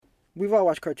We've all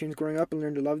watched cartoons growing up and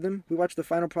learned to love them. We watch the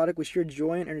final product with sheer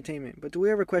joy and entertainment. But do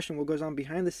we ever question what goes on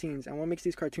behind the scenes and what makes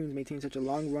these cartoons maintain such a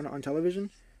long run on television?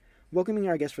 Welcoming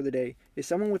our guest for the day is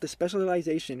someone with a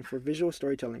specialization for visual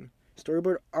storytelling,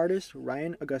 storyboard artist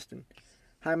Ryan Agustin.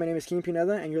 Hi, my name is Keen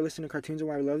Pineda, and you're listening to Cartoons and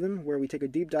Why We Love Them, where we take a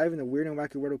deep dive in the weird and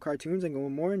wacky world of cartoons and go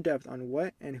more in depth on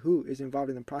what and who is involved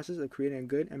in the process of creating a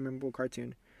good and memorable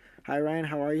cartoon. Hi, Ryan.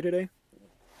 How are you today?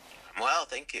 I'm well,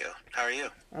 thank you. How are you?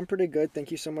 I'm pretty good.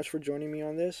 Thank you so much for joining me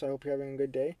on this. I hope you're having a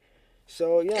good day.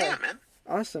 So, yeah, Yeah, man.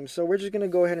 awesome. So, we're just going to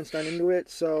go ahead and start into it.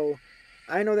 So,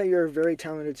 I know that you're a very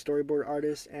talented storyboard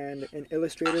artist and an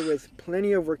illustrator with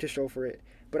plenty of work to show for it.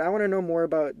 But I want to know more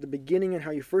about the beginning and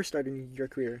how you first started in your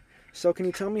career. So, can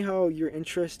you tell me how your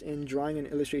interest in drawing and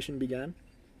illustration began?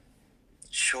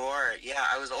 Sure. Yeah,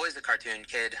 I was always a cartoon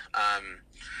kid.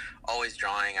 Always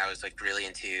drawing. I was like really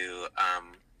into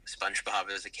SpongeBob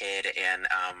as a kid and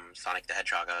Sonic the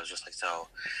Hedgehog. I was just like so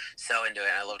into it.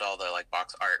 And I loved all the like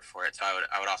box art for it. So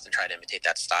I would often try to imitate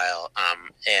that style.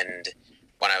 And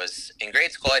when I was in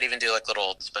grade school, I'd even do like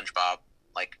little SpongeBob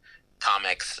like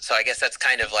comics. So I guess that's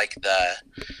kind of like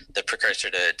the precursor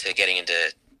to getting into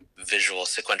visual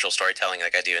sequential storytelling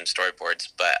like I do in storyboards.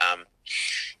 But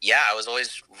yeah, I was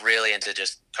always really into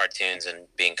just cartoons and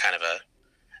being kind of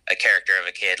a character of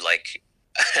a kid, like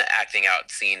acting out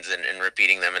scenes and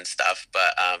repeating them and stuff.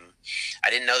 But I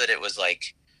didn't know that it was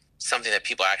like something that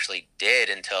people actually did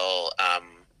until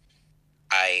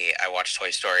I watched Toy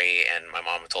Story, and my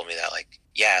mom told me that like,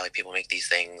 yeah, like people make these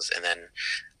things. And then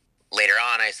later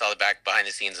on, I saw the back behind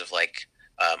the scenes of like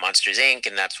Monsters Inc.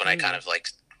 And that's when I kind Mm, of like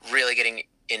really getting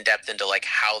in depth into like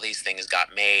how these things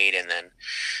got made. And then,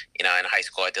 in high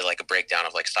school, I did like a breakdown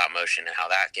of like stop motion and how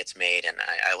that gets made. And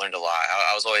I learned a lot.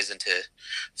 I was always into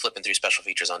flipping through special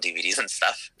features on DVDs and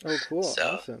stuff. oh, cool.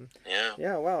 So, Awesome. yeah.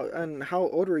 Yeah, wow. And how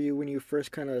old were you when you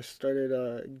first kind of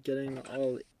started getting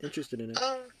all interested in it?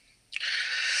 Um,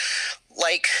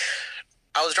 like,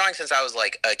 I was drawing since I was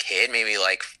like a kid, maybe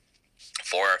like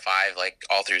 4 or 5, like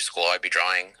all through school, I'd be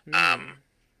drawing. Mm,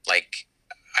 Like,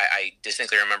 I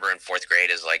distinctly remember in fourth grade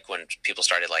is like when people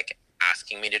started like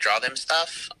asking me to draw them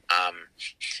stuff. And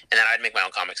then I'd make my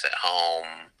own comics at home.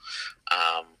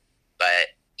 Um, but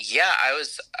yeah, I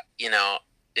was, you know,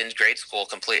 in grade school,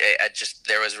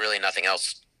 there was really nothing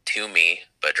else to me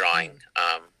but drawing.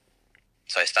 mm.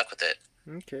 So I stuck with it.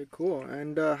 Okay, cool.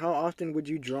 And how often would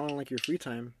you draw in like your free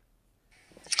time?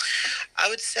 I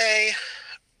would say,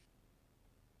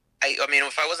 I mean,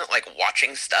 if I wasn't like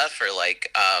watching stuff or like,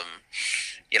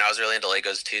 I was really into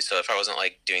Legos too. So if I wasn't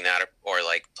like doing that or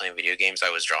like playing video games, I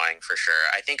was drawing for sure.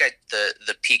 I think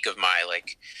the peak of my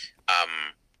like um,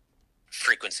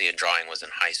 frequency in drawing was in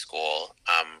high school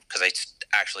because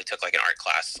actually took like an art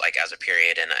class like as a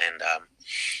period and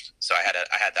so I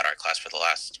had that art class for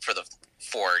the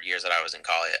 4 years that I was in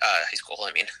college high school.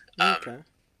 I mean, um, Okay,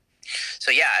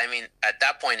 so yeah, I mean at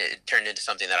that point it turned into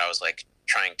something that I was like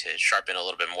trying to sharpen a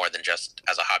little bit more than just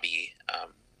as a hobby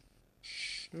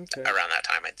okay, around that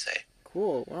time, I'd say.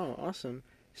 cool. Wow, awesome.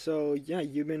 So yeah,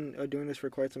 you've been doing this for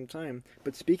quite some time.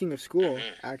 But speaking of school,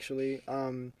 Hmm. actually,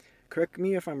 correct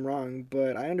me if I'm wrong,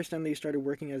 but I understand that you started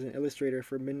working as an illustrator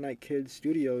for Midnight Kids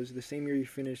Studios the same year you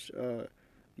finished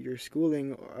your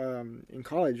schooling in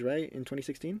college, right? In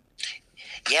 2016?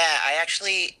 Yeah,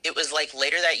 it was like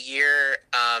later that year.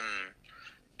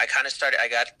 I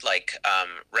got like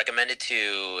recommended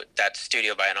to that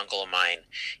studio by an uncle of mine,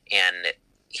 and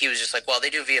he was just like, "Well, they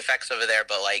do VFX over there,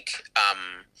 but like,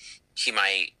 he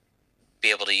might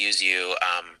be able to use you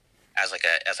as like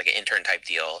an intern type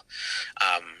deal."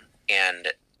 Um, and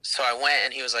so I went,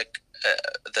 and he was like,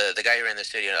 the guy who ran the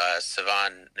studio,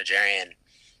 Savan Najarian.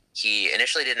 He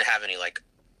initially didn't have any like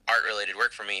art related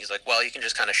work for me. He's like, "Well, you can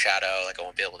just kind of shadow. Like, I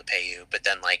won't be able to pay you." But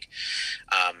then like,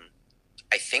 um,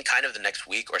 I think kind of the next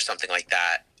week or something like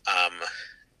that,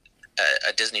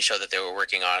 a Disney show that they were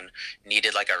working on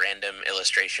needed like a random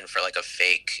illustration for like a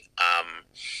fake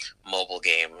mobile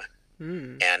game,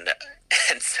 Hmm. and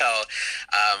and so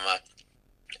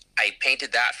I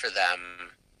painted that for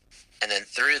them, and then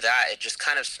through that, it just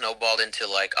kind of snowballed into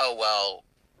like, oh well,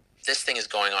 this thing is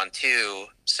going on too.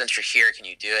 Since you're here, can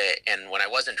you do it? And when I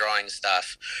wasn't drawing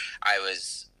stuff, I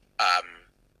was um,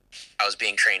 I was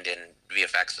being trained in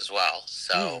VFX as well. Hmm.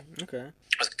 So Okay.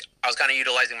 I was kind of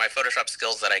utilizing my Photoshop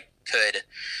skills that I could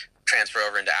transfer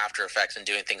over into After Effects and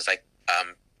doing things like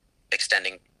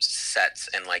extending sets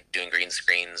and like doing green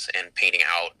screens and painting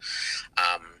out,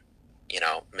 um,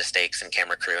 mistakes and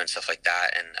camera crew and stuff like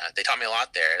that. And they taught me a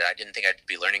lot there. I didn't think I'd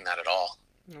be learning that at all.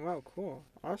 Oh, wow, cool,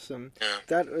 awesome. Yeah.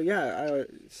 That yeah.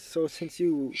 So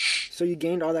so you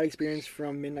gained all that experience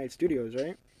from Midnight Studios,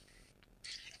 right?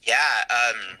 Yeah.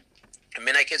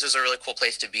 Midnight Kids was a really cool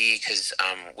place to be because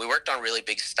we worked on really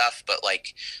big stuff, but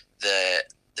like the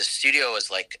studio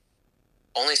was like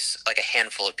only like a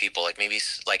handful of people, like maybe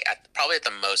like probably at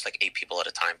the most like 8 people at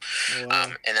a time. Oh,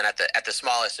 wow. And then at the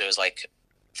smallest it was like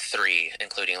 3,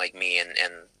 including like me and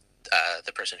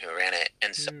the person who ran it.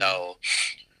 And so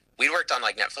we worked on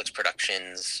like Netflix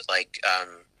productions, like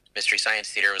Mystery Science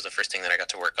Theater was the first thing that I got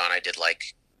to work on. I did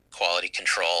like quality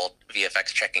control, VFX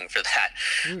checking for that.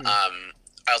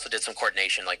 I also did some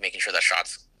coordination, like making sure that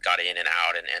shots got in and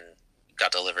out and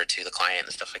got delivered to the client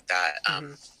and stuff like that.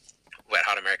 Wet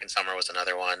Hot American Summer was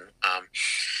another one.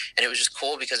 And it was just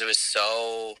cool because it was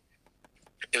so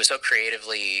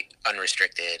creatively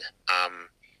unrestricted.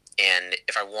 And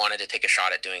if I wanted to take a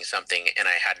shot at doing something and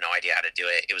I had no idea how to do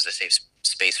it, it was a safe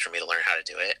space for me to learn how to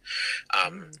do it,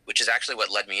 which is actually what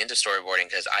led me into storyboarding,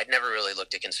 because I'd never really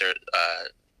looked to consider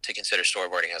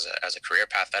storyboarding as a career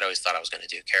path. I'd always thought I was going to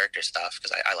do character stuff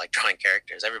because I like drawing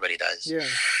characters. Everybody does. Yeah.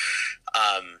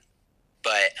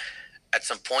 But at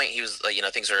some point he was like,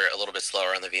 things were a little bit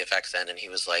slower on the VFX end, and he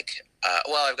was like,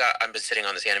 well, I've been sitting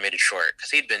on this animated short,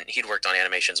 because he'd worked on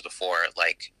animations before,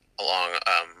 like along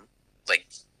like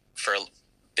for a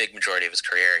big majority of his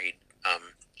career. He'd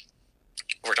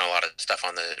worked on a lot of stuff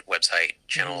on the website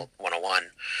Channel 101,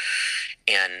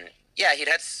 and yeah, he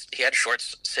had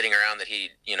shorts sitting around that he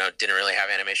didn't really have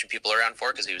animation people around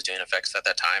for, because he was doing effects at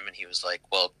that time. And he was like,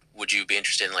 well, would you be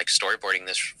interested in like storyboarding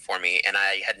this for me? And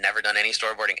I had never done any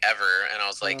storyboarding ever, and I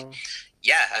was like,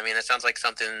 yeah, I mean, it sounds like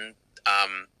something,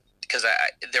 because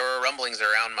there were rumblings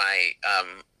around my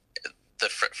the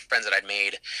friends that I'd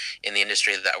made in the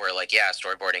industry that were like, yeah,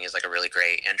 storyboarding is like a really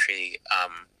great entry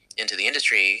into the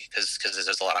industry, because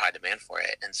there's a lot of high demand for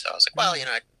it. And so I was like, well,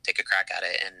 I'd take a crack at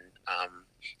it, and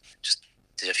just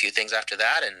did a few things after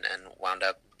that, and wound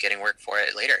up getting work for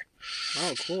it later.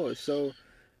 Oh, cool. So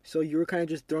you were kind of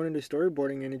just thrown into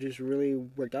storyboarding, and it just really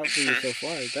worked out for you so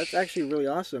far. That's actually really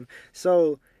awesome.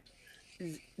 So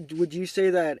would you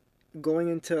say that going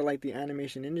into like the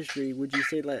animation industry, would you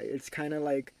say that it's kind of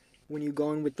like when you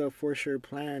go in with the for sure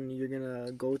plan, you're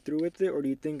gonna go through with it, or do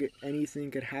you think anything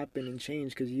could happen and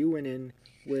change because you went in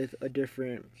with a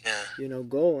different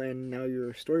goal, and now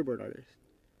you're a storyboard artist?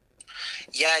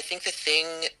 Yeah, I think the thing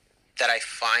that I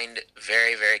find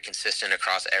very, very consistent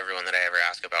across everyone that I ever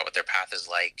ask about what their path is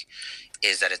like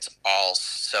is that it's all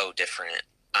so different.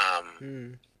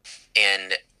 And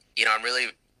I'm really,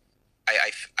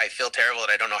 I feel terrible that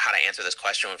I don't know how to answer this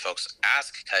question when folks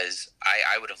ask, because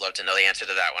I would have loved to know the answer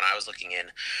to that when I was looking in,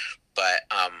 but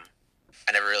I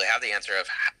never really have the answer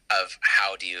of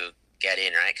how do you get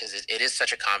in, right? Because it is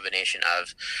such a combination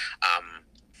of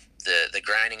the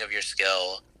grinding of your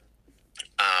skill,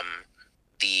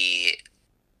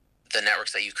 the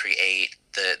networks that you create,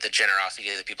 the generosity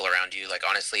of the people around you. Like,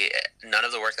 honestly, none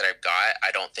of the work that I've got,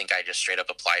 I don't think I just straight up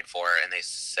applied for and they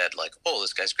said like, oh,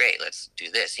 this guy's great, let's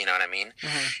do this. You know what I mean?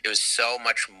 It was so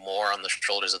much more on the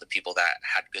shoulders of the people that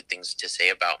had good things to say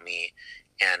about me.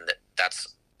 And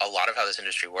that's a lot of how this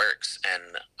industry works.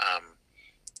 And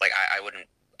like I wouldn't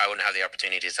have the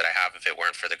opportunities that I have if it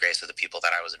weren't for the grace of the people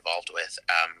that I was involved with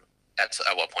at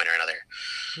one point or another.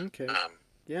 Okay.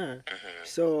 Yeah.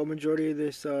 So a majority of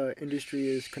this industry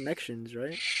is connections,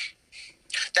 right?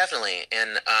 Definitely.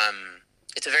 And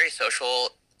it's a very social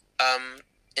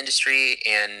industry,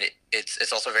 and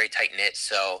it's also very tight knit,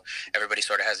 so everybody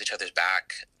sort of has each other's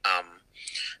back.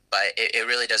 But it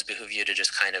really does behoove you to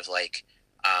just kind of like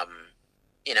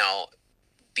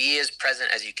be as present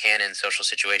as you can in social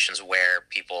situations where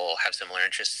people have similar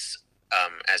interests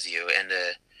as you, and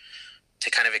to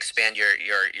kind of expand your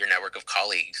network of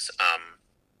colleagues.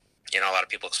 A lot of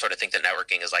people sort of think that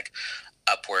networking is like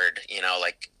upward,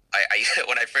 like I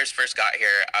when I first got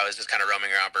here, I was just kind of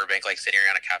roaming around Burbank, like sitting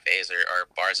around at cafes or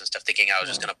bars and stuff, thinking I was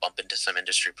just going to bump into some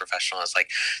industry professional. It's like,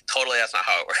 totally, that's not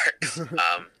how it works.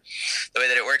 The way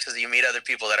that it works is you meet other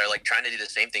people that are like trying to do the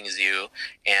same thing as you,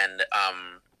 and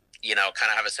kind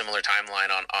of have a similar timeline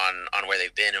on where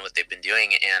they've been and what they've been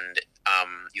doing, and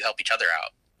you help each other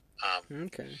out.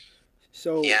 Okay.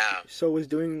 So was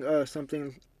doing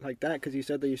something like that, because you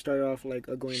said that you started off like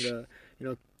going to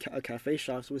cafe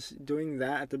shops, was doing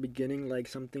that at the beginning like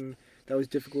something that was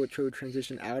difficult to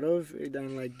transition out of,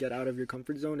 then like get out of your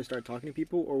comfort zone and start talking to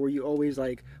people, or were you always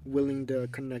like willing to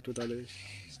connect with others?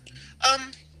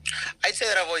 I'd say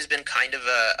that I've always been kind of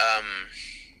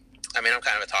I'm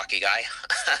kind of a talky guy.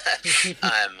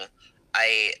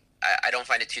 I don't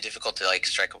find it too difficult to like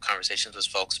strike up conversations with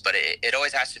folks, but it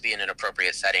always has to be in an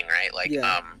appropriate setting, right? Like,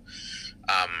 I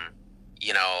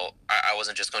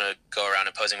wasn't just going to go around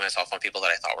imposing myself on people that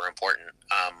I thought were important,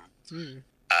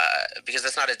 because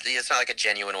it's not like a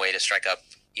genuine way to strike up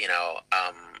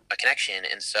a connection.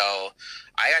 And so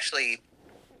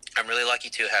I'm really lucky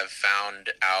to have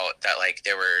found out that like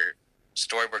there were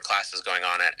storyboard classes going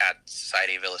on at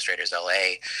Society of Illustrators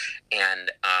LA, and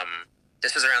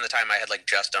this was around the time I had like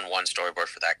just done one storyboard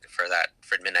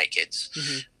for Midnight Kids,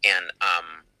 Mm-hmm. and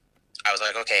I was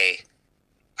like, okay,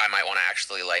 I might want to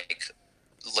actually like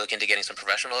look into getting some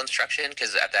professional instruction,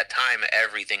 because at that time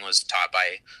everything was taught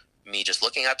by me just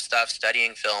looking up stuff,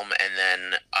 studying film, and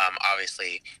then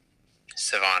obviously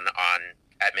Sivan on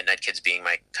at Midnight Kids being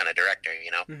my kind of director,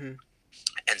 Mm-hmm.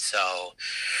 and so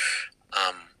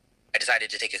I decided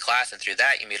to take a class, and through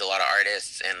that you meet a lot of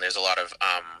artists, and there's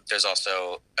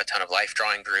also a ton of life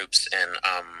drawing groups and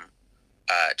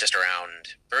just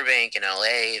around Burbank and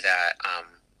LA that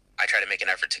I try to make an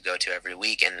effort to go to every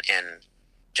week, and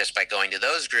just by going to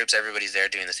those groups, everybody's there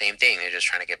doing the same thing. They're just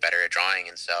trying to get better at drawing,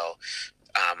 and so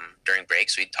during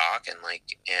breaks we'd talk, and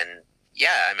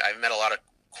yeah, I've met a lot of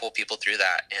cool people through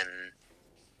that, and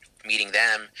meeting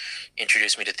them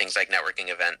introduced me to things like networking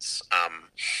events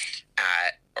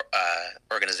at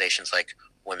organizations like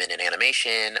Women in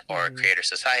Animation or Creator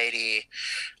Society.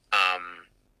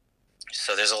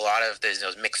 So there's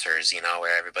those mixers,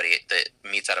 where everybody that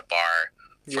meets at a bar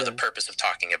for the purpose of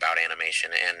talking about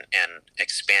animation and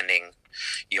expanding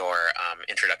your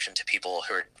introduction to people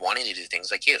who are wanting to do things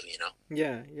like you.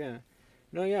 Yeah, yeah.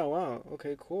 No, yeah, wow.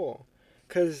 Okay, cool.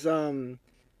 Because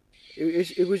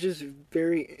it was just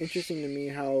very interesting to me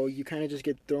how you kind of just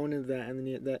get thrown into that, and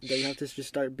then that you have to just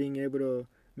start being able to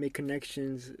make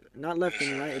connections, not left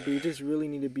and right, but you just really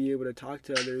need to be able to talk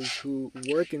to others who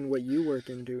work in what you work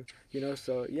into,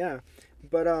 so yeah.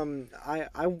 But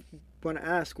I want to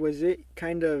ask, was it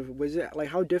like,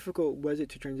 how difficult was it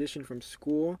to transition from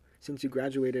school, since you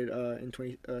graduated in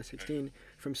 2016,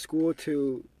 from school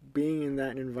to being in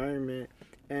that environment,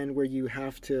 and where you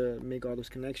have to make all those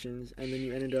connections, and then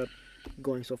you ended up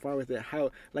going so far with it?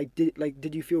 How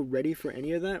did you feel ready for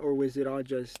any of that, or was it all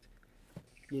just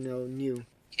new?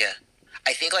 Yeah,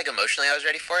 I think like emotionally I was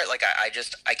ready for it. Like I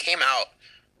came out,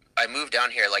 I moved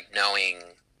down here like knowing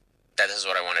that this is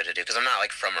what I wanted to do, because I'm not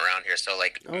like from around here, so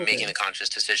like making the conscious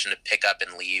decision to pick up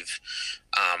and leave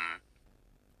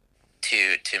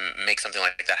to make something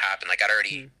like that happen, like I'd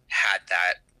already had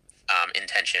that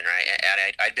intention, right?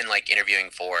 And I'd been like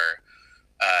interviewing for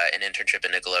an internship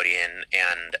at Nickelodeon,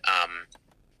 and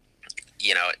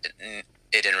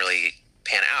it didn't really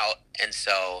pan out, and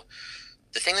so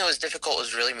the thing that was difficult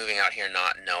was really moving out here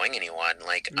not knowing anyone.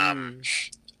 Like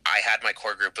I had my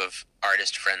core group of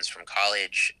artist friends from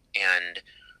college, and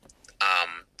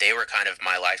they were kind of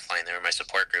my lifeline. They were my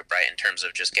support group, right, in terms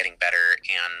of just getting better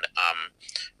and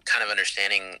kind of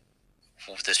understanding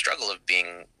the struggle of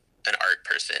being an art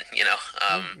person,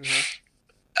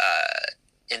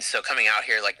 and so coming out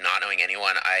here, like not knowing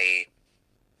anyone, I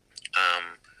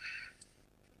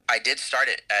did start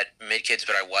it at Mid Kids,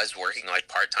 but I was working like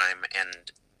part-time,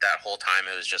 and that whole time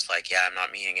it was just like, yeah, I'm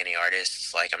not meeting any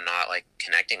artists, like I'm not like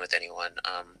connecting with anyone.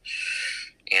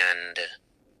 And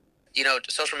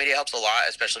social media helps a lot,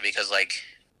 especially because like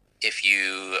if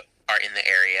you are in the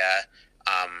area,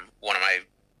 one of my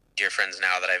dear friends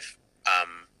now that I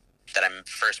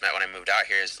first met when I moved out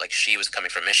here is like, she was coming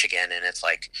from Michigan, and it's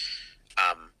like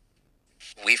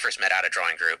we first met at a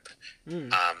drawing group.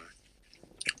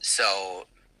 So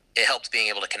it helps being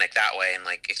able to connect that way and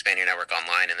like expand your network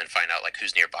online, and then find out like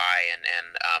who's nearby and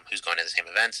who's going to the same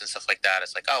events and stuff like that.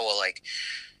 It's like, oh, well, like,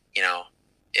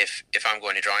 if I'm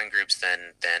going to drawing groups,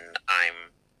 then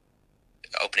I'm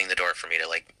opening the door for me to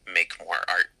like make more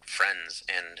art friends.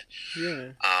 And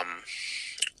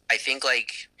I think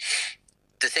like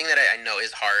the thing that I know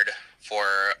is hard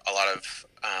for a lot of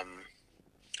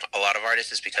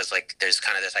artists is because like there's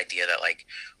kind of this idea that like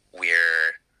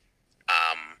we're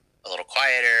a little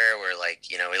quieter. We're like,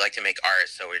 we like to make art,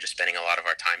 so we're just spending a lot of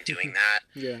our time doing that.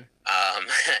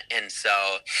 And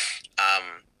so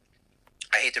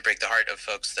I hate to break the heart of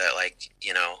folks that like,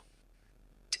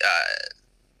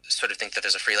 sort of think that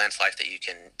there's a freelance life that you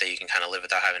can kind of live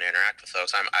without having to interact with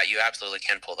folks. You absolutely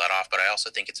can pull that off, but I also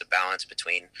think it's a balance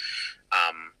between,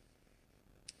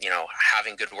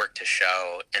 having good work to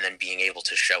show and then being able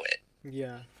to show it.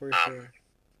 Yeah, for sure.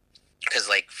 Because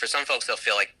like for some folks, they'll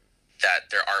feel like that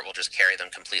their art will just carry them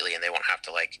completely, and they won't have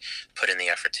to like put in the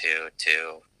effort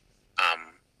to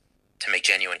make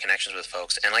genuine connections with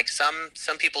folks. And like some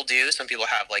people do. Some people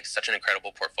have like such an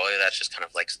incredible portfolio that's just kind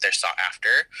of like they're sought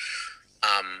after.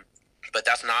 But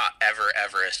that's not ever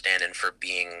a stand-in for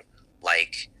being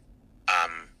like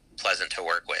pleasant to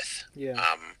work with.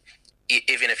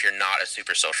 Even if you're not a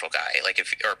super social guy, like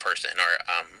or a person, or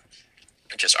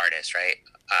just artists, right?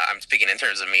 I'm speaking in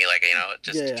terms of me, like, Yeah,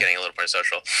 just yeah. getting a little more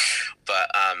social. But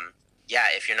yeah,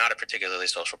 if you're not a particularly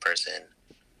social person,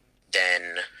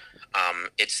 then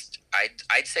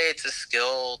I'd say it's a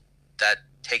skill that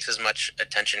takes as much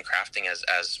attention crafting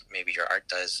as maybe your art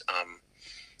does,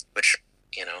 which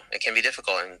it can be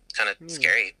difficult and kind of Hmm.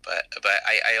 scary. But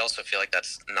I also feel like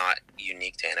that's not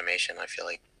unique to animation. I feel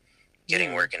like getting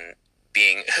Yeah. work and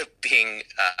being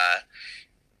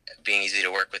being easy to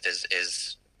work with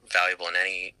is valuable in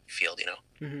any field.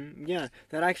 Yeah,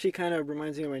 that actually kind of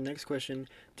reminds me of my next question.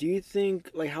 Do you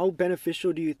think, like, how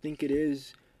beneficial do you think it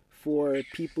is for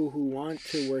people who want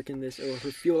to work in this or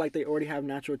who feel like they already have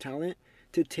natural talent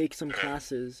to take some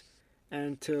classes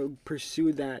and to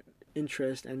pursue that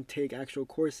interest and take actual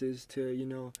courses to,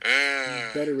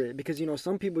 Mm. better it? Because,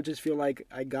 some people just feel like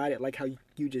I got it, like how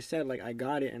you just said, like, I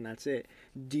got it and that's it.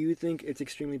 Do you think it's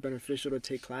extremely beneficial to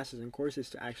take classes and courses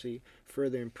to actually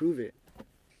further improve it?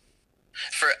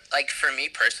 For me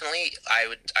personally, I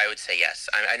would say yes.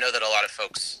 I know that a lot of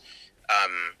folks,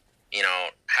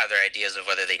 have their ideas of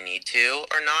whether they need to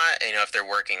or not. If they're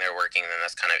working, then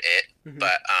that's kind of it. Hmm.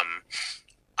 But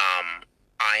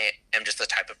I am just the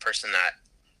type of person that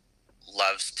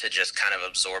loves to just kind of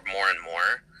absorb more and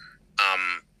more.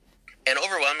 Um, and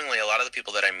overwhelmingly, a lot of the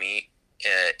people that I meet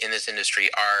in this industry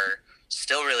are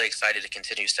still really excited to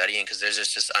continue studying because there's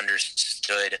just this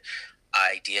understood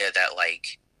idea that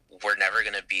like we're never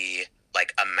going to be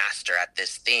like a master at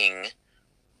this thing,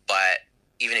 but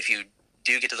even if you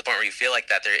do get to the point where you feel like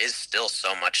that, there is still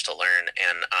so much to learn,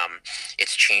 and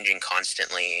it's changing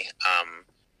constantly,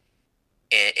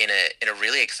 in a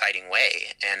really exciting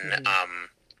way. And Hmm.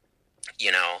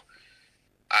 you know,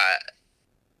 uh,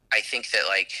 I think that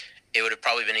like it would have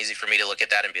probably been easy for me to look at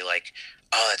that and be like,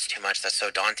 oh, that's too much. That's so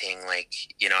daunting. Like,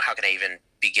 how can I even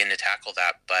begin to tackle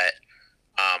that? But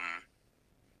um,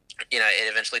 it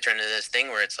eventually turned into this thing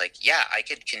where it's like, yeah, I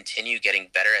could continue getting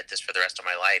better at this for the rest of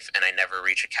my life, and I never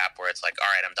reach a cap where it's like, all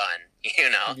right, I'm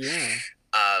done. Yeah.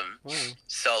 Um, Wow.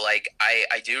 so like,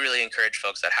 I do really encourage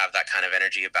folks that have that kind of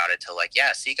energy about it to like,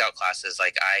 yeah, seek out classes.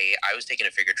 Like I was taking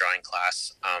a figure drawing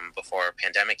class before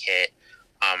pandemic hit,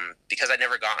 because I'd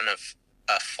never gotten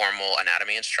a formal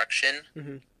anatomy instruction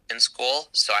Hmm. in school,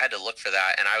 so I had to look for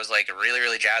that, and I was like really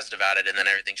really jazzed about it, and then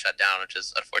everything shut down, which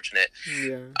is unfortunate.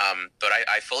 Yeah. But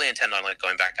I fully intend on like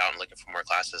going back out and looking for more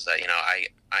classes. That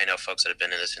I know folks that have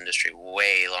been in this industry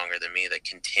way longer than me that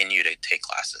continue to take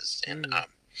classes, Mm.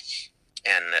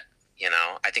 and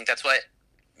I think that's what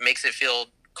makes it feel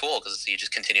cool because you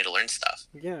just continue to learn stuff.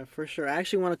 Yeah, for sure. I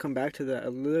actually want to come back to that a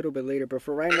little bit later, but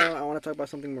for right now, I want to talk about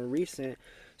something more recent.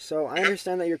 So I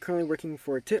understand that you're currently working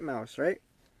for Titmouse, right?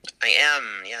 I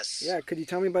am, yes. Yeah, could you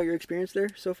tell me about your experience there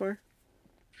so far?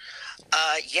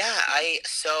 Yeah. I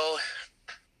so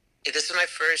this is my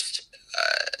first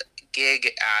gig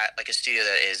at like a studio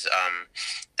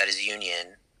that is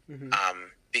union. Mm-hmm.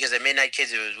 Because at Midnight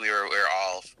Kids, we were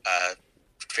all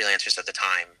freelancers at the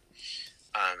time.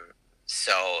 Um,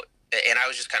 so and I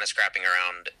was just kind of scrapping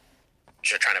around,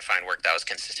 trying to find work that was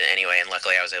consistent anyway. And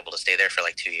luckily, I was able to stay there for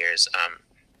like 2 years,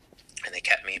 and they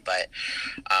kept me. But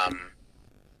um,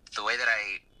 the way that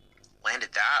I landed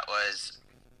that was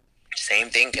same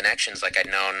thing, connections. Like I'd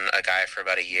known a guy for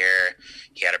about a year.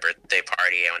 He had a birthday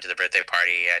party. I went to the birthday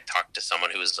party. I talked to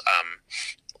someone who was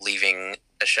leaving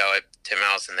a show at Tim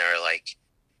House, and they were like,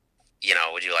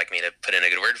 would you like me to put in a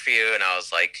good word for you? And I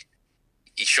was like,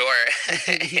 sure.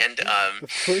 And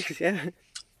Of course, yeah.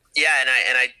 yeah,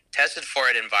 and I tested for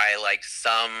it, and by like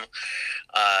some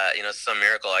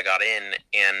miracle, I got in.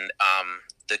 And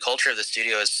the culture of the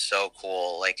studio is so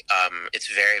cool. Like it's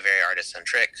very very artist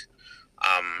centric.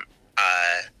 Um,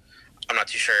 uh, I'm not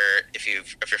too sure if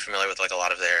you're familiar with like a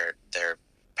lot of their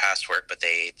past work, but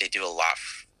they do a lot.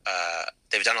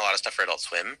 They've done a lot of stuff for Adult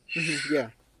Swim, Hmm. Yeah.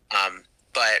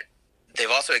 but they've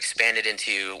also expanded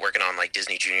into working on like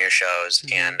Disney Junior shows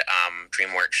Hmm. and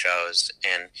DreamWorks shows,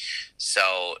 and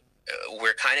so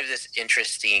we're kind of this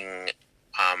interesting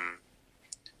um,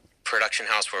 production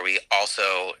house where we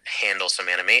also handle some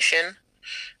animation,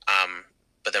 um,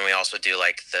 but then we also do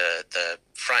like the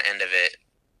front end of it,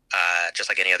 just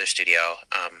like any other studio.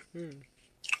 Mm.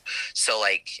 So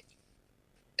like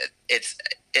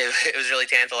it was really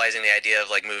tantalizing, the idea of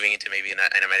like moving into maybe an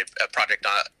animated a project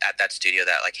at that studio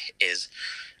that like is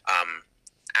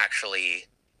actually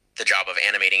the job of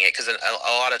animating it, because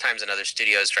a lot of times in other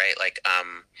studios, right, like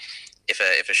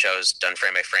if a show's done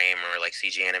frame by frame or like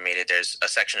CG animated, there's a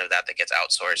section of that that gets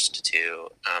outsourced to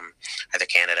either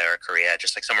Canada or Korea,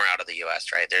 just like somewhere out of the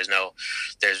US, right?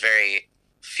 There's very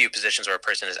few positions where a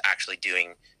person is actually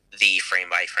doing the frame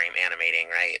by frame animating,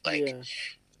 right? Like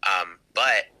Yeah.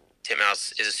 but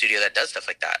Titmouse is a studio that does stuff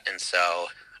like that, and so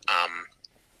I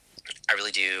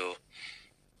really do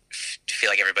feel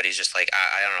like everybody's just like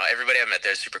I don't know. Everybody I've met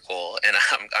there is super cool, and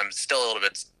I'm still a little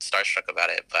bit starstruck about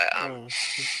it. But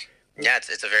yeah,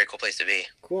 it's a very cool place to be.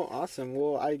 Cool, awesome.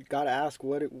 Well, I gotta ask,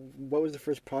 what was the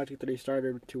first project that you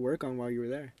started to work on while you were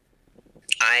there?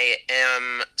 I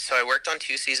worked on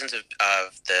 2 seasons of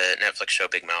the Netflix show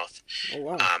Big Mouth. Oh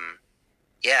wow.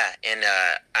 Yeah, and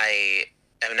I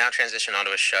have now transitioned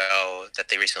onto a show that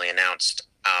they recently announced.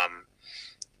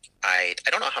 I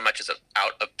don't know how much is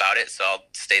out about it, so I'll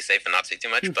stay safe and not say too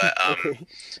much. But Okay.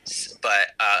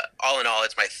 but all in all,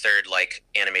 it's my 3rd like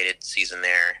animated season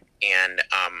there, and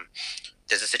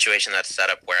there's a situation that's set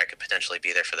up where I could potentially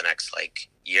be there for the next like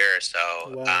year or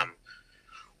so. Wow.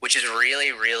 Which is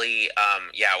really, really,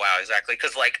 yeah, wow, exactly.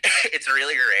 Because, like, it's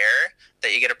really rare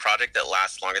that you get a project that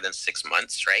lasts longer than 6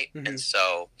 months, right? Mm-hmm. And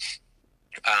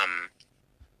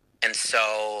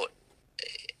so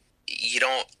you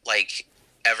don't, like,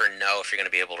 ever know if you're going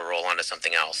to be able to roll onto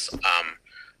something else,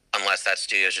 unless that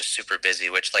studio is just super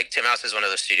busy, which, like, Titmouse is one of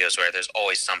those studios where there's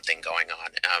always something going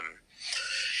on.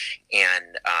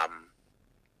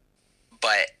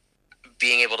 But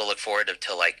being able to look forward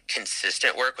to like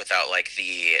consistent work without like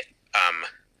the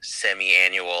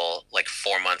semi-annual like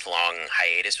 4-month long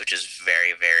hiatus, which is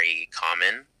very, very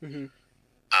common, Mm-hmm.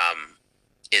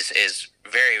 is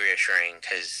very reassuring,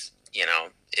 because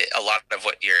a lot of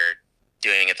what you're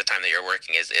doing at the time that you're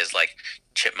working is like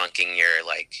chipmunking your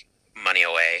like money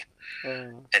away,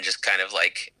 and just kind of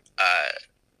like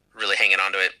really hanging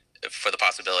on to it for the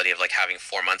possibility of like having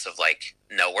 4 months of like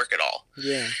no work at all.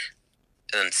 Yeah.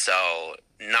 And so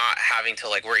not having to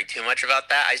like worry too much about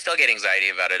that, I still get anxiety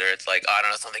about it, or it's like, oh, I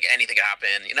don't know, anything could happen,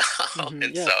 Mm-hmm.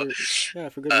 And yeah, so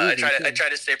for good reason. I try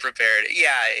to stay prepared.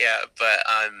 Yeah,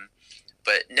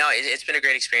 but no, it's been a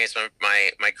great experience.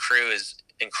 My crew is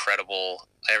incredible.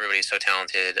 Everybody's so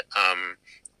talented,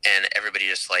 and everybody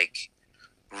just like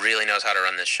really knows how to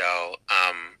run this show,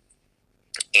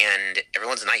 and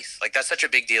everyone's nice. Like that's such a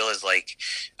big deal. Is like,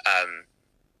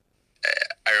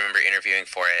 I remember interviewing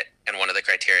for it, and one of the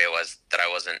criteria was that I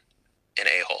wasn't an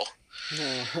a-hole.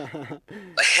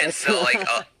 And so, like,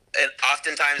 and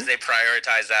oftentimes they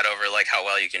prioritize that over like how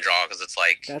well you can draw, because it's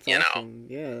like, that's you awesome.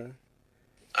 know, Yeah.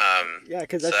 yeah,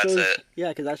 because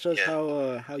that shows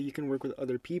how you can work with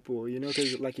other people.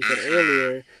 Because like you said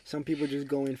earlier, some people just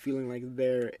go in feeling like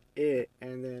they're it,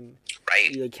 and then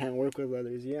they can't work with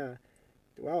others. Yeah.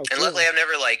 Wow. And cool. luckily, I've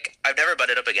never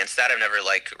butted up against that. I've never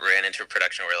like ran into a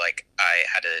production where like I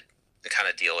had to kind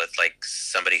of deal with like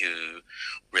somebody who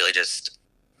really just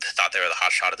thought they were the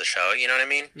hot shot of the show. You know what I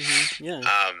mean? Mm-hmm. Yeah.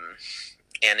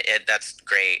 And that's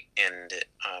great. And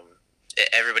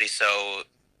everybody's so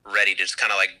ready to just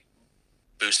kind of like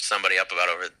boost somebody up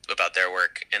about their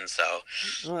work. And so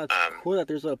that's cool that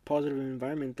there's a positive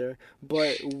environment there.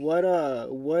 But what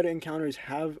encounters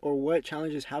what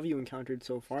challenges have you encountered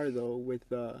so far though with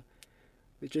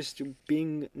just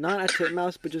being not at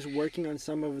Titmouse but just working on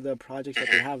some of the projects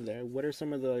that they have there? What are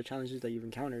some of the challenges that you've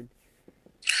encountered?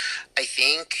 I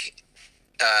think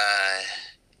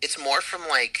it's more from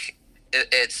like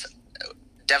it's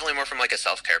definitely more from like a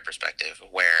self-care perspective,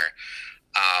 where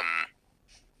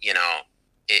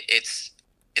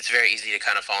it's very easy to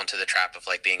kind of fall into the trap of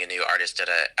like being a new artist at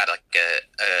a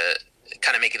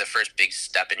kind of making the first big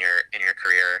step in your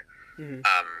career. Mm-hmm.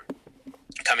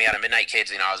 Coming out of Midnight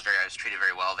Kids, I was treated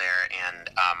very well there, and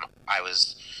I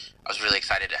was really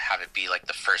excited to have it be like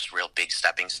the first real big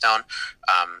stepping stone.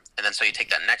 And then so you take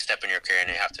that next step in your career, and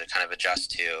you have to kind of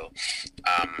adjust to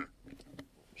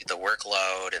the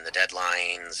workload and the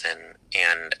deadlines,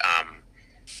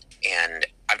 and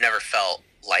I've never felt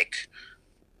like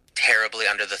terribly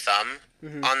under the thumb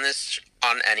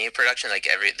on any production. Like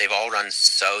they've all run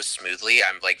so smoothly.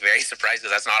 I'm like very surprised,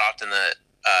 because that's not often the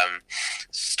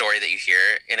story that you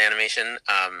hear in animation.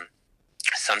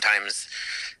 Sometimes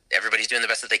everybody's doing the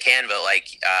best that they can, but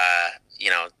like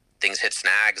things hit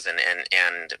snags,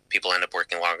 and people end up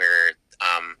working longer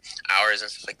hours and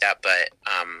stuff like that. But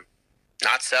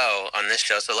not so on this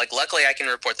show. So like luckily I can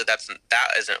report that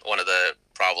isn't one of the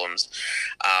problems.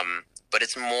 But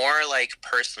it's more like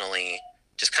personally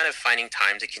just kind of finding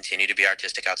time to continue to be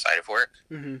artistic outside of work.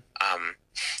 Mm-hmm.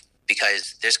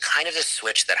 Because there's kind of a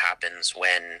switch that happens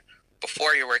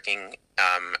before you're working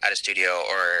at a studio,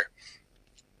 or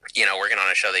working on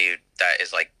a show that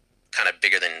is like kind of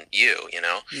bigger than you.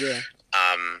 Yeah.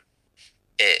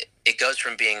 It goes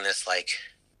from being this like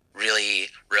really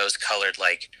rose-colored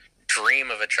like dream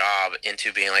of a job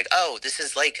into being like, oh, this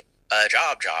is like a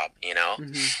job.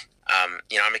 Mm-hmm.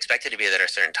 I'm expected to be there at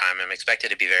a certain time. I'm expected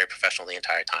to be very professional the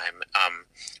entire time,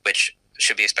 which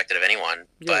should be expected of anyone.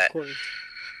 Yeah, of course.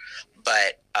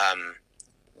 But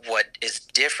what is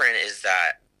different is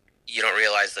that you don't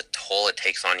realize the toll it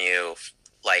takes on you,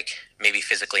 like maybe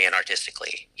physically and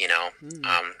artistically, you know?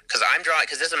 Because I'm drawing,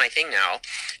 because this is my thing now,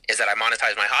 is that I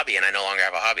monetize my hobby and I no longer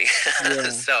have a hobby. Yeah.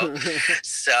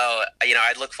 so, you know,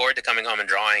 I'd look forward to coming home and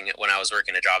drawing when I was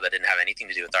working a job that didn't have anything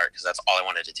to do with art, because that's all I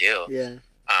wanted to do. Yeah.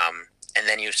 And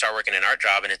then you start working an art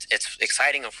job, and it's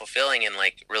exciting and fulfilling and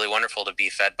like really wonderful to be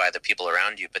fed by the people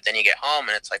around you. But then you get home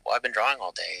and it's like, well, I've been drawing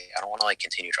all day. I don't want to like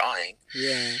continue drawing.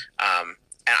 Yeah.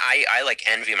 And I like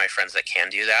envy my friends that can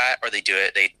do that, or they do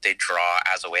it. They draw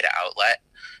as a way to outlet.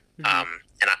 And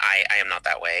I am not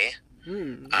that way.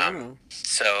 Wow.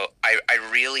 So I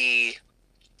really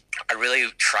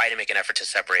try to make an effort to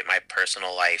separate my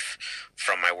personal life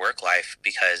from my work life,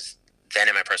 because then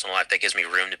in my personal life, that gives me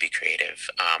room to be creative.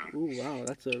 Ooh, wow,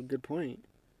 that's a good point.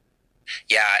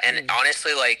 Yeah, and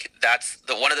honestly, like that's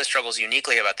one of the struggles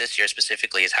uniquely about this year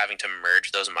specifically is having to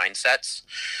merge those mindsets,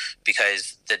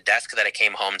 because the desk that I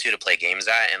came home to play games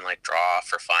at and like draw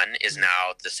for fun is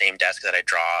now the same desk that I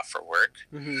draw for work.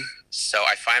 So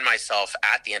I find myself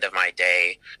at the end of my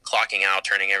day clocking out,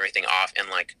 turning everything off, and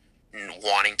like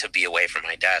wanting to be away from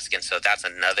my desk. And so that's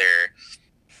another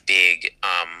big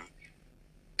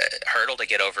hurdle to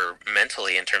get over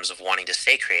mentally in terms of wanting to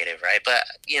stay creative, right? But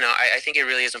you know, I think it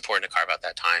really is important to carve out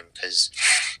that time, because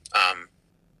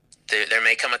there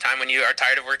may come a time when you are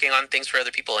tired of working on things for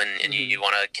other people, and you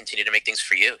want to continue to make things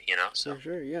for you, you know? So for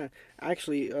sure, yeah.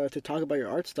 Actually, to talk about your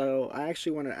art style, I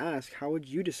actually want to ask, how would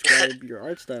you describe your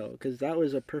art style? Because that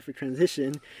was a perfect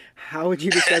transition. How would you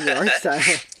describe your art style?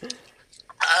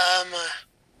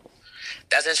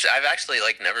 That's interesting. I've actually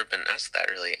like never been asked that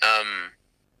really.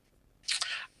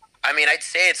 I mean, I'd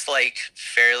say it's like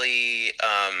fairly,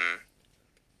 I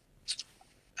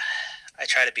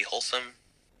try to be wholesome.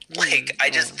 Like,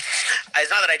 it's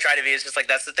not that I try to be, it's just like,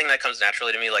 that's the thing that comes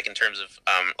naturally to me, like in terms of,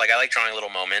 like I like drawing little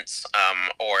moments,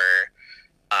 or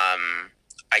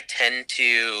I tend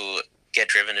to get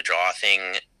driven to draw a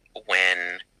thing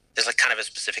when there's like kind of a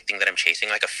specific thing that I'm chasing,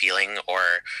 like a feeling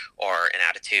or an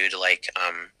attitude. Like,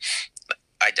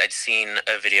 I'd seen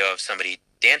a video of somebody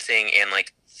dancing, and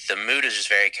like, the mood is just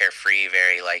very carefree,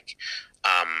 very like,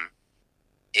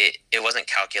 it wasn't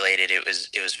calculated. It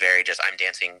was very just, I'm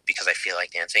dancing because I feel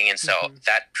like dancing. And so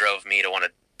that drove me to want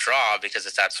to draw, because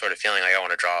it's that sort of feeling. Like I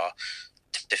want to draw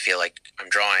to feel like I'm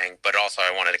drawing, but also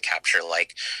I wanted to capture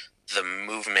like the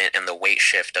movement and the weight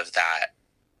shift of that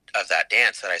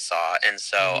dance that I saw. And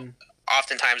so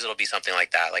oftentimes it'll be something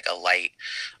like that, like a light,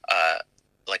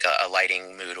 like a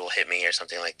lighting mood will hit me or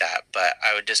something like that. But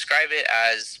I would describe it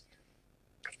as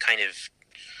kind of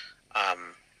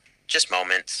just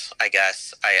moments, I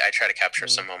guess. I try to capture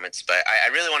some moments, but I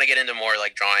really want to get into more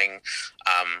like drawing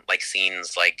like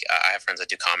scenes. Like I have friends that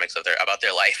do comics about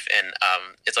their life, and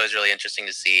it's always really interesting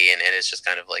to see, and it's just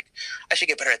kind of like, I should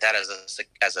get better at that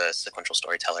as a sequential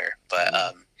storyteller. But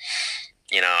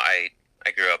you know, I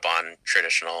grew up on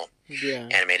traditional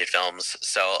animated films,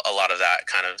 so a lot of that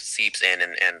kind of seeps in,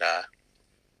 and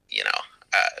you know,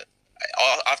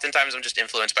 oftentimes I'm just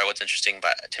influenced by what's interesting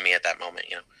to me at that moment,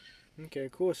 you know. Okay,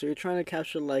 cool. So you're trying to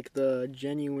capture like the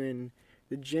genuine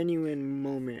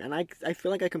moment, and I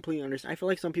feel like I completely understand. I feel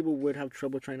like some people would have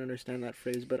trouble trying to understand that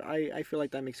phrase, but I feel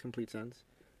like that makes complete sense.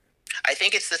 I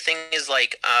think it's the thing is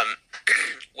like,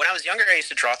 when I was younger, I used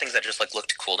to draw things that just like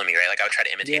looked cool to me, right? Like I would try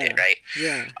to imitate it, right?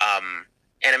 Yeah.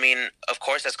 And I mean, of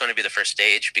course, that's going to be the first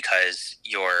stage, because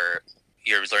you're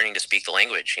learning to speak the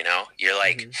language. You know, you're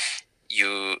like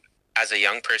you as a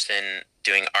young person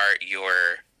doing art,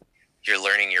 you're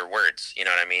learning your words. You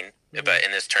know what I mean? But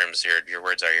in this terms, your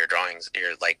words are your drawings.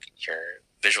 You're like your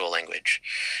visual language.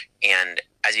 And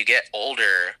as you get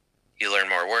older, you learn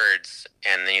more words,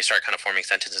 and then you start kind of forming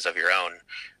sentences of your own.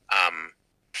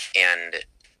 And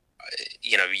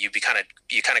you know, you kind of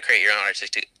create your own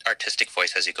artistic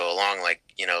voice as you go along, like,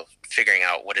 you know, figuring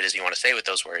out what it is you want to say with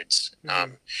those words.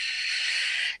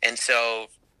 And so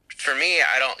for me,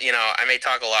 I don't, you know, I may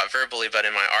talk a lot verbally, but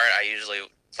in my art, I usually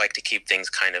like to keep things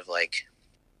kind of like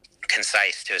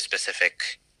concise to a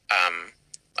specific,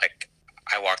 like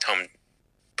I walked home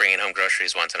bringing home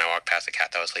groceries once, and I walked past a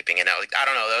cat that was sleeping, and I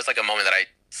don't know, that was like a moment that I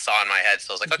saw in my head.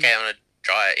 So I was like, okay, I'm going to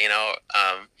draw it, you know?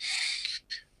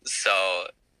 So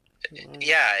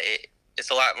yeah,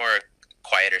 it's a lot more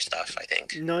quieter stuff, I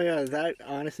think. No, yeah, that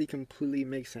honestly completely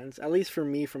makes sense. At least for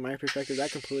me, from my perspective,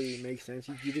 that completely makes sense.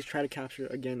 You just try to capture,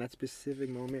 again, that specific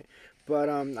moment. But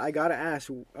I gotta ask,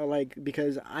 like,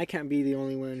 because I can't be the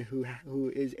only one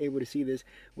who is able to see this,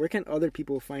 where can other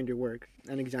people find your work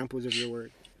and examples of your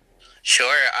work?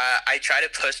 Sure. I try to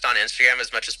post on Instagram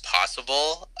as much as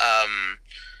possible,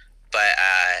 but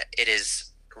it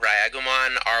is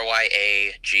Ryagumon,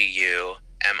 Ryagumon.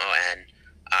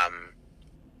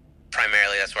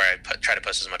 Primarily, that's where I try to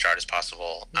post as much art as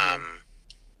possible. Hmm.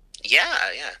 Yeah,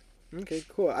 yeah. Okay,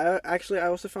 cool. I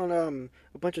also found a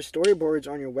bunch of storyboards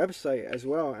on your website as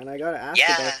well, and I gotta ask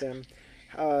Yeah. about them.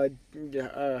 Uh,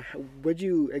 what'd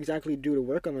you exactly do to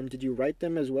work on them? Did you write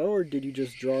them as well, or did you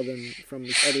just draw them from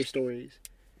other stories?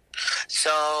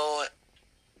 So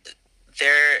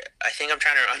there, I think I'm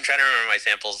trying to remember my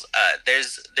samples.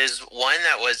 There's one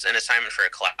that was an assignment for a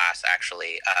class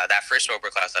actually. That first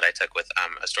storyboard class that I took with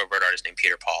a storyboard artist named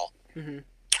Peter Paul, Hmm.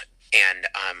 and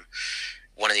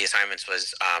one of the assignments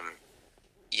was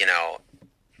you know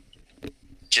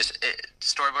just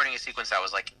storyboarding a sequence that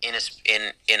was like in a.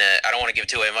 I don't want to give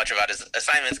too away much about his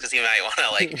assignments because he might want to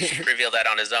like reveal that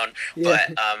on his own. Yeah.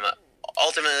 But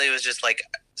ultimately, it was just like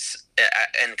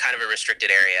in kind of a restricted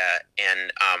area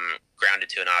and grounded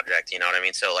to an object. You know what I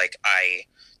mean? So like I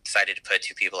decided to put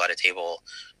two people at a table,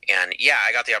 and yeah,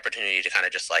 I got the opportunity to kind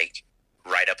of just like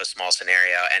write up a small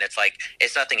scenario, and it's like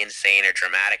it's nothing insane or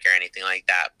dramatic or anything like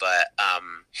that, but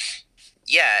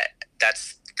yeah,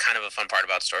 that's kind of a fun part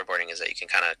about storyboarding is that you can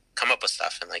kind of come up with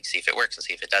stuff and like see if it works and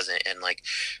see if it doesn't. And like,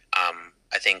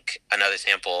 I think another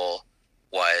sample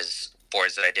was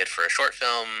boards that I did for a short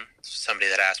film, somebody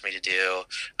that asked me to do.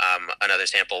 Another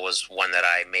sample was one that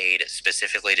I made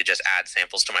specifically to just add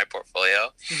samples to my portfolio.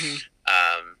 Hmm.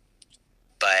 Um,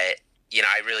 but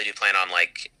I really do plan on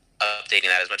like updating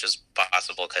that as much as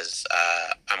possible because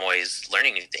I'm always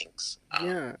learning new things.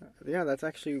 Yeah, yeah, that's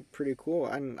actually pretty cool.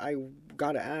 And I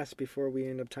gotta ask before we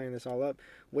end up tying this all up,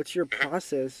 what's your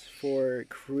process for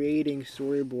creating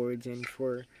storyboards and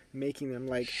for making them?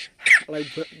 Like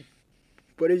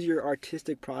what is your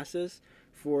artistic process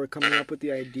for coming up with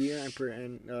the idea and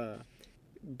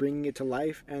bringing it to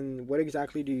life? And what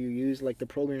exactly do you use, like the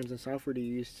programs and software do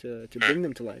you use to bring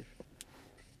them to life?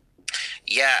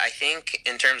 Yeah, I think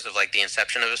in terms of like the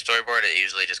inception of a storyboard, it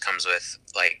usually just comes with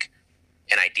like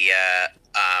an idea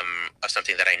of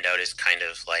something that I noticed kind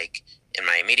of like in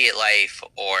my immediate life,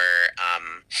 or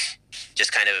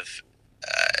just kind of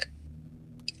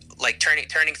like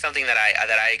turning something that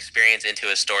I experience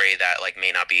into a story that like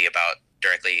may not be about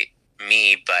directly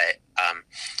me, but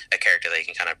a character that you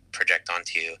can kind of project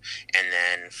onto, and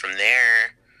then from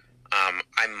there,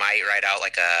 I might write out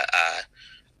like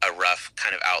a rough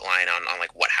kind of outline on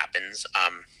like what happens.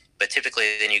 But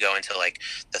typically, then you go into like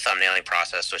the thumbnailing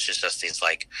process, which is just these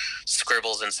like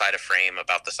scribbles inside a frame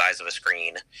about the size of a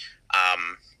screen,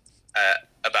 um,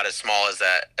 about as small as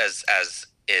that as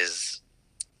is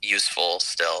useful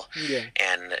still, Yeah.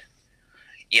 and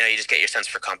you just get your sense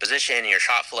for composition, your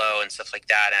shot flow, and stuff like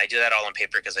that. And I do that all on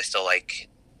paper because I still like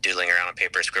doodling around on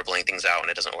paper, scribbling things out when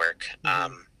it doesn't work.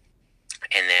 Hmm.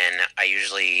 And then I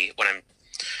usually, when I'm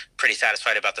pretty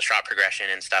satisfied about the shot progression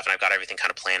and stuff, and I've got everything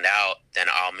kind of planned out, then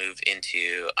I'll move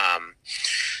into,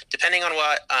 depending on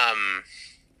what, I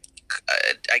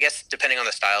guess depending on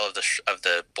the style of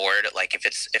the board, like if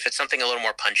it's something a little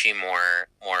more punchy, more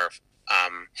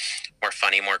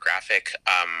funny, more graphic,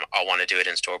 I'll want to do it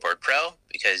in Storyboard Pro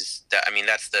because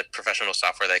that's the professional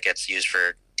software that gets used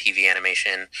for TV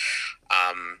animation.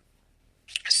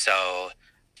 So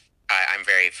I'm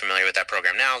very familiar with that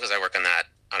program now because I work on that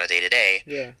on a day to day.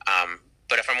 Yeah.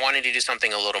 But if I'm wanting to do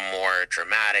something a little more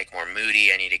dramatic, more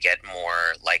moody, I need to get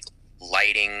more like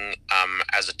lighting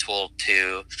as a tool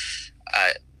to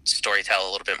storytell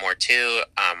a little bit more too.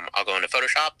 I'll go into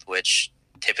Photoshop, which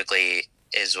typically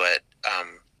is what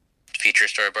feature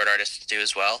storyboard artists do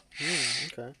as well.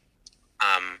 Okay.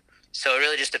 So it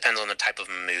really just depends on the type of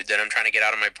mood that I'm trying to get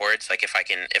out of my boards. Like if I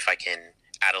can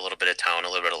add a little bit of tone, a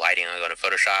little bit of lighting, I'll go to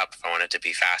Photoshop. If I want it to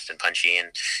be fast and punchy and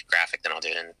graphic, then I'll do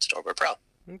it in Storyboard Pro.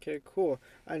 Okay, cool.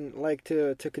 And like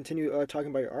to continue talking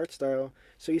about your art style.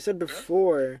 So you said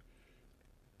before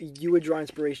you would draw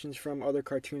inspirations from other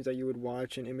cartoons that you would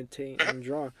watch and imitate and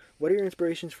draw. What are your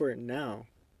inspirations for it now?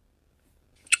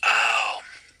 Oh,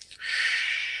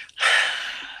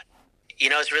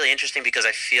 it's really interesting because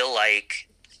I feel like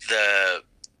the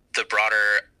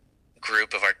broader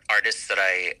group of artists that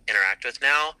I interact with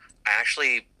now, I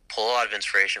actually pull a lot of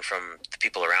inspiration from the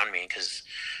people around me because,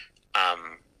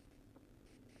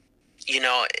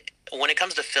 when it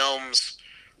comes to films,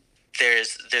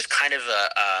 there's kind of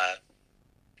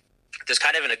there's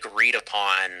kind of an agreed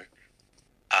upon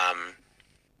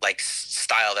like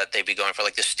style that they'd be going for.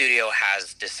 Like the studio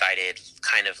has decided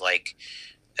kind of like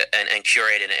and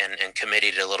curated and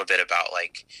committed a little bit about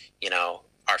like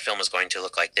our film is going to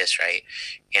look like this, right?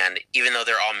 And even though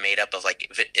they're all made up of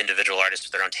like individual artists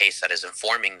with their own taste that is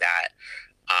informing that,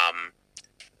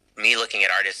 me looking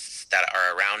at artists that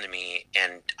are around me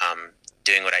and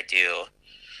doing what I do,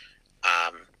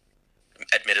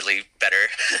 admittedly better,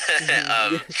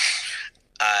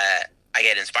 Mm-hmm. I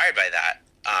get inspired by that.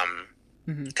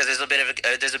 Mm-hmm. Because there's a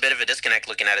bit of a disconnect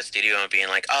looking at a studio and being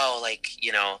like, oh, like,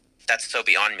 you know, that's so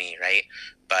beyond me, right?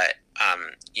 But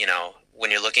you know, when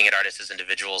you're looking at artists as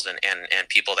individuals and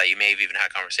people that you may have even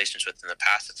had conversations with in the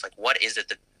past, it's like, what is it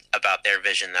that about their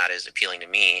vision that is appealing to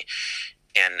me,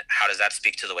 and how does that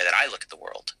speak to the way that I look at the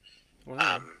world?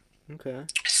 Wow. Okay.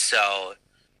 So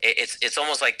it's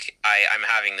almost like I'm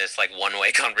having this like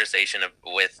one-way conversation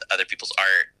with other people's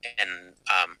art, and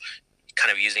kind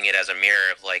of using it as a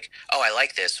mirror of like, oh, I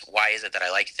like this. Why is it that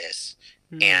I like this?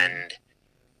 Mm. And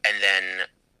then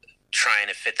trying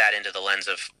to fit that into the lens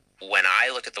of when I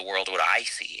look at the world, what I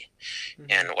see,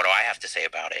 and what do I have to say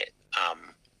about it?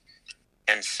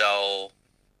 And so,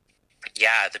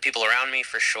 yeah, the people around me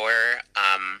for sure.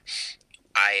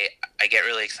 I get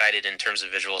really excited in terms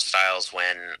of visual styles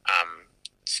when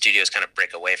studios kind of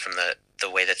break away from the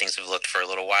way that things have looked for a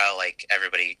little while. Like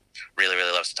everybody really,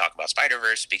 really loves to talk about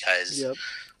Spider-Verse because Yep.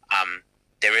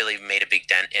 they really made a big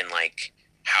dent in like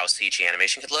how CG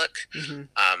animation could look. Mm-hmm.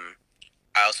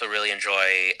 I also really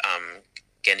enjoy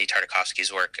Genndy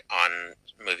Tartakovsky's work on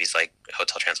movies like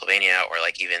Hotel Transylvania or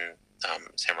like even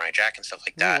Samurai Jack and stuff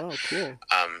like that. Oh, wow, cool.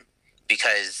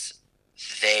 Because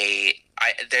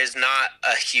there's not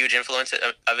a huge influence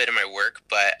of it in my work,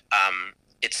 but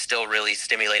it's still really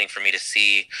stimulating for me to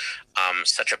see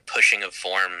such a pushing of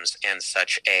forms and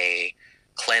such a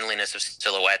cleanliness of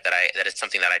silhouette that it's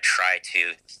something that I try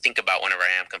to think about whenever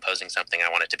I am composing something. I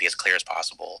want it to be as clear as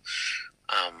possible.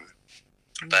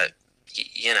 But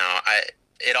you know,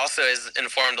 it also is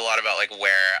informed a lot about like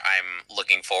where I'm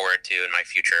looking forward to in my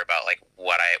future about like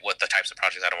what the types of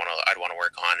projects I'd want to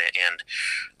work on, and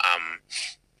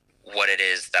what it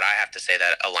is that I have to say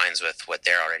that aligns with what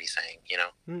they're already saying, you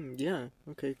know? Yeah.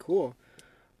 Okay, cool.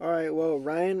 All right, well,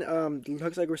 Ryan,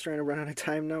 looks like we're starting to run out of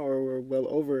time now, or we're well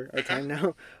over our time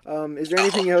now. Is there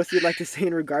anything else you'd like to say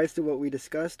in regards to what we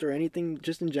discussed, or anything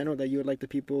just in general that you would like the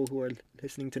people who are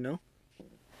listening to know?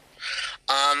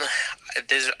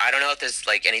 I don't know if there's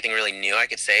like anything really new I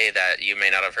could say that you may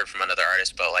not have heard from another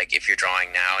artist, but like if you're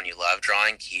drawing now and you love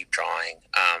drawing, keep drawing.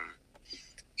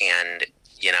 And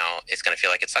you know, it's going to feel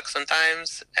like it sucks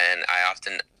sometimes, and I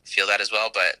often feel that as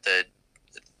well, but the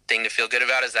thing to feel good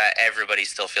about is that everybody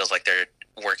still feels like they're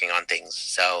working on things,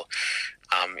 so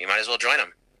you might as well join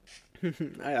them.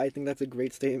 I think that's a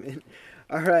great statement.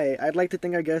 All right, I'd like to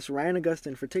thank our guest Ryan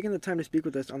Agustin for taking the time to speak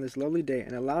with us on this lovely day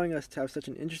and allowing us to have such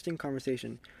an interesting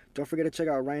conversation. Don't forget to check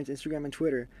out Ryan's Instagram and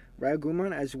Twitter, Ryan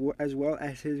Guman, as well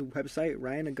as his website,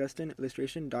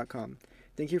 RyanAugustinIllustration.com.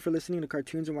 Thank you for listening to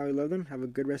Cartoons and Why We Love Them. Have a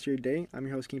good rest of your day. I'm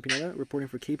your host, King Pineda, reporting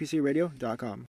for KPCRadio.com.